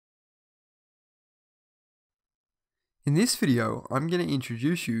In this video, I'm going to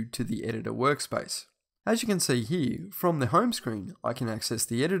introduce you to the Editor Workspace. As you can see here, from the home screen, I can access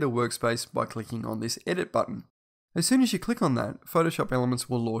the Editor Workspace by clicking on this Edit button. As soon as you click on that, Photoshop Elements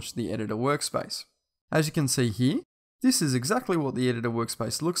will launch the Editor Workspace. As you can see here, this is exactly what the Editor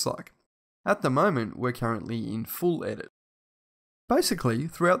Workspace looks like. At the moment, we're currently in full edit. Basically,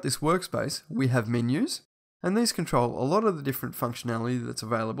 throughout this workspace, we have menus, and these control a lot of the different functionality that's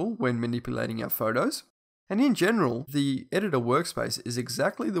available when manipulating our photos. And in general, the Editor Workspace is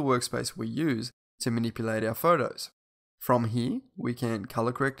exactly the workspace we use to manipulate our photos. From here, we can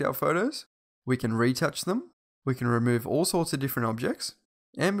color correct our photos, we can retouch them, we can remove all sorts of different objects,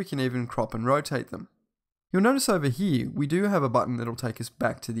 and we can even crop and rotate them. You'll notice over here, we do have a button that'll take us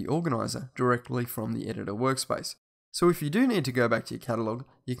back to the organizer directly from the Editor Workspace. So if you do need to go back to your catalog,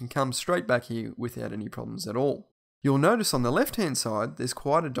 you can come straight back here without any problems at all. You'll notice on the left-hand side, there's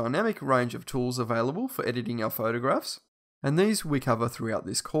quite a dynamic range of tools available for editing our photographs, and these we cover throughout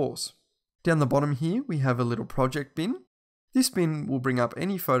this course. Down the bottom here, we have a little project bin. This bin will bring up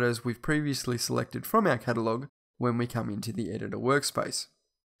any photos we've previously selected from our catalog when we come into the Editor Workspace.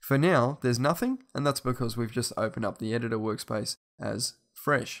 For now, there's nothing, and that's because we've just opened up the Editor Workspace as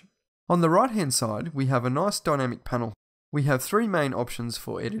fresh. On the right-hand side, we have a nice dynamic panel. We have three main options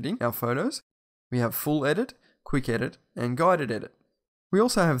for editing our photos. We have Full Edit, Quick Edit, and Guided Edit. We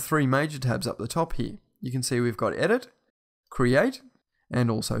also have three major tabs up the top here. You can see we've got Edit, Create,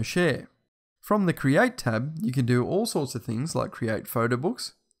 and also Share. From the Create tab, you can do all sorts of things like create photo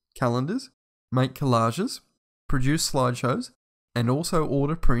books, calendars, make collages, produce slideshows, and also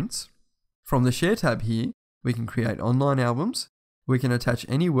order prints. From the Share tab here, we can create online albums, we can attach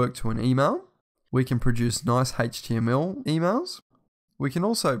any work to an email, we can produce nice HTML emails, we can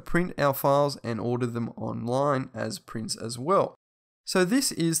also print our files and order them online as prints as well. So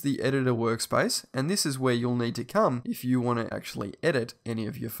this is the Editor Workspace, and this is where you'll need to come if you want to actually edit any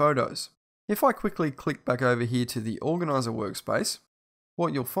of your photos. If I quickly click back over here to the Organizer Workspace,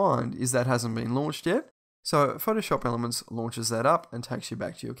 what you'll find is that hasn't been launched yet, so Photoshop Elements launches that up and takes you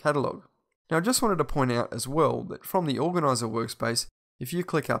back to your catalog. Now I just wanted to point out as well that from the Organizer Workspace, if you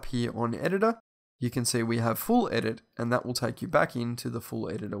click up here on Editor, you can see we have Full Edit, and that will take you back into the Full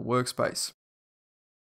Editor Workspace.